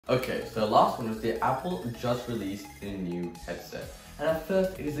Okay, so the last one is the Apple just released a new headset. And at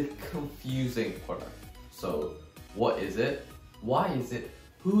first, it is a confusing product. So, what is it? Why is it?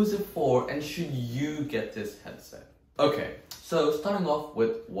 Who is it for? And should you get this headset? Okay, so starting off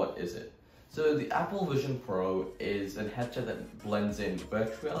with what is it? So the Apple Vision Pro is a headset that blends in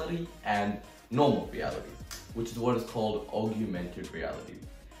virtual reality and normal reality, which is what is called augmented reality.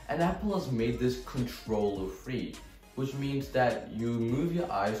 And Apple has made this controller free, which means that you move your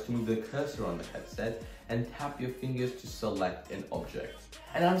eyes to move the cursor on the headset and tap your fingers to select an object.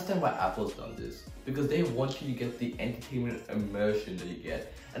 And I understand why Apple's done this, because they want you to get the entertainment immersion that you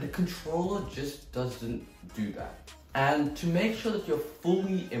get, and the controller just doesn't do that. And to make sure that you're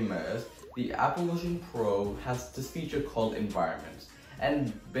fully immersed, the Apple Vision Pro has this feature called environments.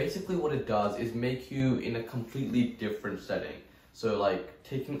 And basically what it does is make you in a completely different setting. So like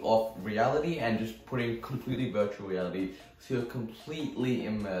taking off reality and just putting completely virtual reality, so you're completely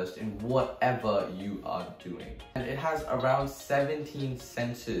immersed in whatever you are doing. And it has around 17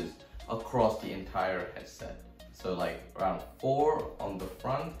 sensors across the entire headset. So like around 4 on the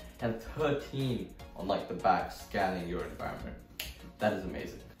front and 13 on like the back, scanning your environment. That is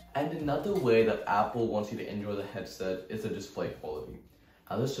amazing. And another way that Apple wants you to enjoy the headset is the display quality.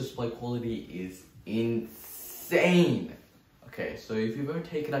 Now this display quality is insane. Okay, so if you've ever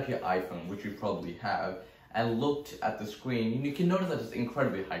taken out your iPhone, which you probably have, and looked at the screen, you can notice that it's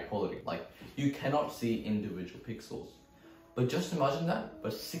incredibly high quality. Like, you cannot see individual pixels. But just imagine that,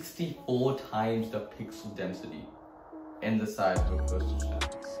 but 64 times the pixel density in the size of a postage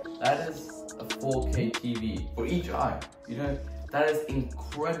stamp. That is a 4K TV for each eye. You know, that is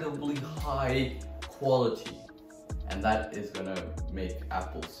incredibly high quality. And that is gonna make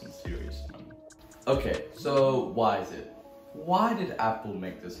Apple some serious money. Okay, so why is it? Why did Apple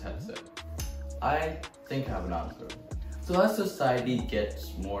make this headset? I think I have an answer. So as society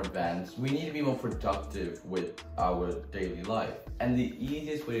gets more advanced, we need to be more productive with our daily life. And the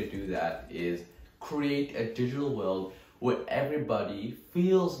easiest way to do that is create a digital world where everybody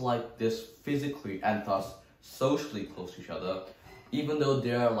feels like this physically and thus socially close to each other, even though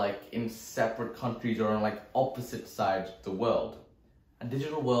they're like in separate countries or on like opposite sides of the world. A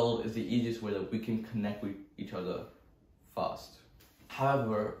digital world is the easiest way that we can connect with each other fast.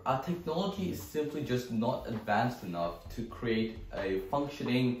 However, our technology is simply just not advanced enough to create a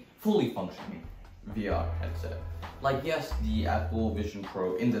fully functioning VR headset. Like yes, the Apple Vision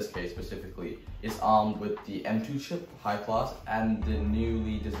Pro, in this case specifically, is armed with the M2 chip, high class, and the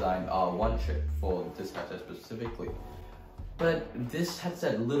newly designed R1 chip for this headset specifically. But this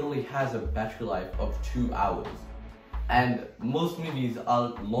headset literally has a battery life of 2 hours. And most movies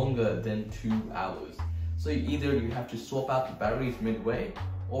are longer than 2 hours. So either you have to swap out the batteries midway,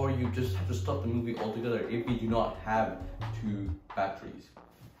 or you just have to stop the movie altogether if you do not have 2 batteries.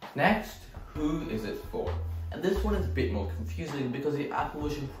 Next, who is it for? And this one is a bit more confusing because the Apple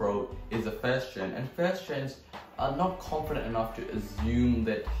Vision Pro is the first gen, and first gens are not confident enough to assume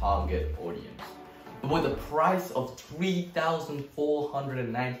their target audience. But with a price of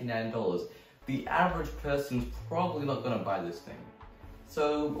 $3,499, the average person's probably not gonna buy this thing.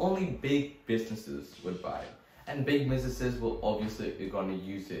 So only big businesses would buy it. And big businesses will obviously be gonna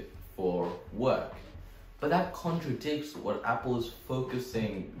use it for work. But that contradicts what Apple is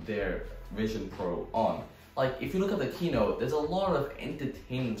focusing their Vision Pro on. Like if you look at the keynote, there's a lot of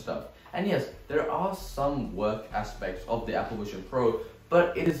entertainment stuff. And yes, there are some work aspects of the Apple Vision Pro,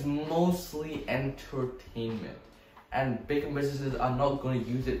 but it is mostly entertainment. And big businesses are not going to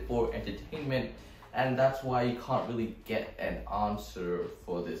use it for entertainment, and that's why you can't really get an answer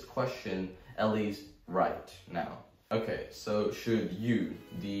for this question, at least right now. Okay, so should you,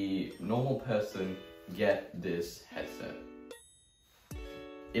 the normal person, get this headset?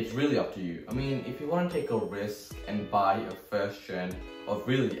 It's really up to you. I mean, if you want to take a risk and buy a first gen of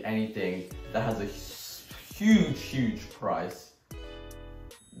really anything that has a huge price,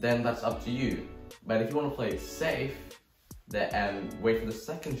 then that's up to you. But if you want to play it safe, and wait for the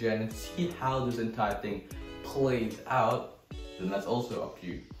second gen and see how this entire thing plays out, then that's also up to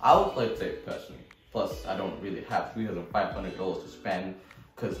you. I would play it safe personally. Plus, I don't really have $3,500 to spend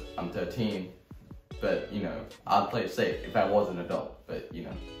because I'm 13. But, you know, I'd play it safe if I was an adult. But, you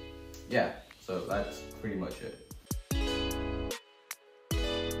know, yeah. So that's pretty much it.